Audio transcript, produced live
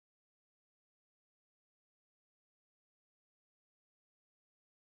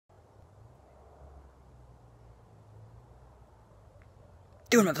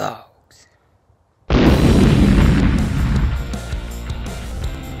doing my vlogs.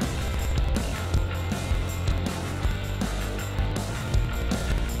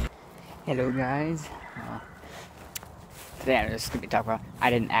 Hello guys. Today I'm just going to be talking about, I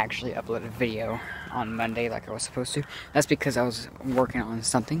didn't actually upload a video on Monday like I was supposed to. That's because I was working on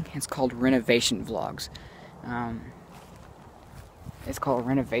something. It's called Renovation Vlogs. It's called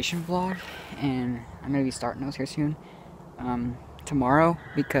Renovation Vlog, and I'm going to be starting those here soon. Tomorrow,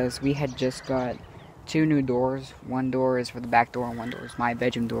 because we had just got 2 new doors. One door is for the back door and one door is my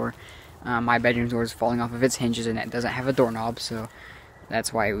bedroom door. My bedroom door is falling off of its hinges and it doesn't have a doorknob, so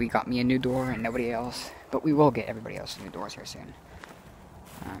that's why we got me a new door and nobody else. But we will get everybody else new doors here soon.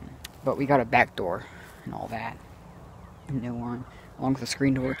 But we got a back door and all that. A new one, along with a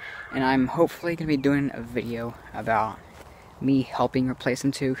screen door. And I'm hopefully going to be doing a video about me helping replace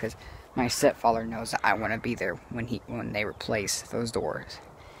them too, because my stepfather knows that I want to be there when they replace those doors.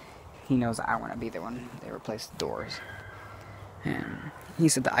 He knows that I want to be there when they replace the doors. And he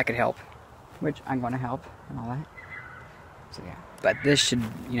said that I could help, which I'm going to help and all that. So yeah. But this should,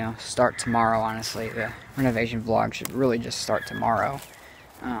 start tomorrow, honestly. The renovation vlog should really just start tomorrow.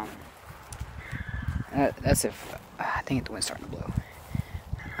 That's if, I think the wind's starting to blow.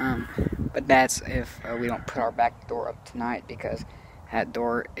 But that's if we don't put our back door up tonight, because that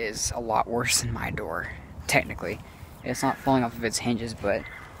door is a lot worse than my door, technically. It's not falling off of its hinges, but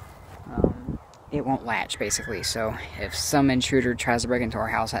it won't latch, basically. So if some intruder tries to break into our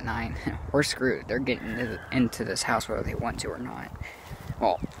house at night, we're screwed. They're getting into this house whether they want to or not.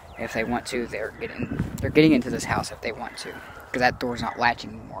 Well, if they want to, they're getting into this house if they want to, because that door's not latching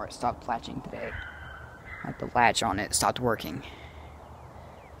anymore. It stopped latching today. Like, the latch on it stopped working.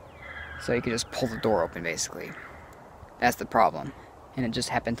 So you could just pull the door open, basically. That's the problem. And it just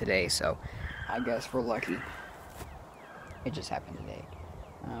happened today, so I guess we're lucky. It just happened today.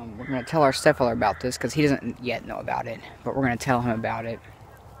 We're going to tell our stepfather about this, because he doesn't yet know about it. But we're going to tell him about it.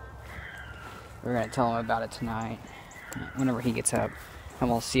 We're going to tell him about it tonight, whenever he gets up. And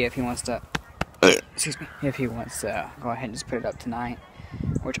we'll see if he wants to, excuse me, if he wants to go ahead and just put it up tonight.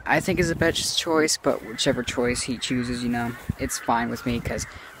 Which I think is the best choice, but whichever choice he chooses, it's fine with me, because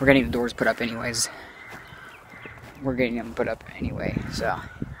we're getting the doors put up anyways. We're getting them put up anyway, so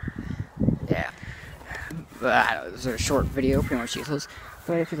yeah. But this is a short video, pretty much useless.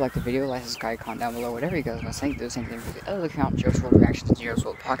 But if you like the video, like, subscribe, comment down below, whatever you guys want to say. Do the same thing for the other account, Joe's World Reactions, Joe's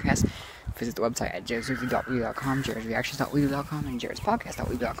World Podcast. Visit the website at joesweekly.weebly.com, jaredsreactions.weebly.com, and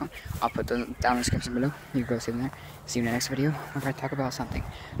jaredspodcast.weebly.com. I'll put those down in the description below. You can go see them there. See you in the next video whenever I talk about something.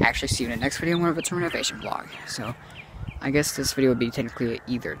 Actually, see you in the next video whenever it's a renovation vlog. So, I guess this video would be technically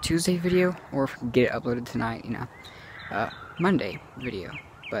either a Tuesday video, or if we can get it uploaded tonight, Monday video.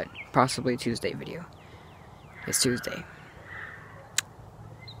 But possibly Tuesday video. It's Tuesday.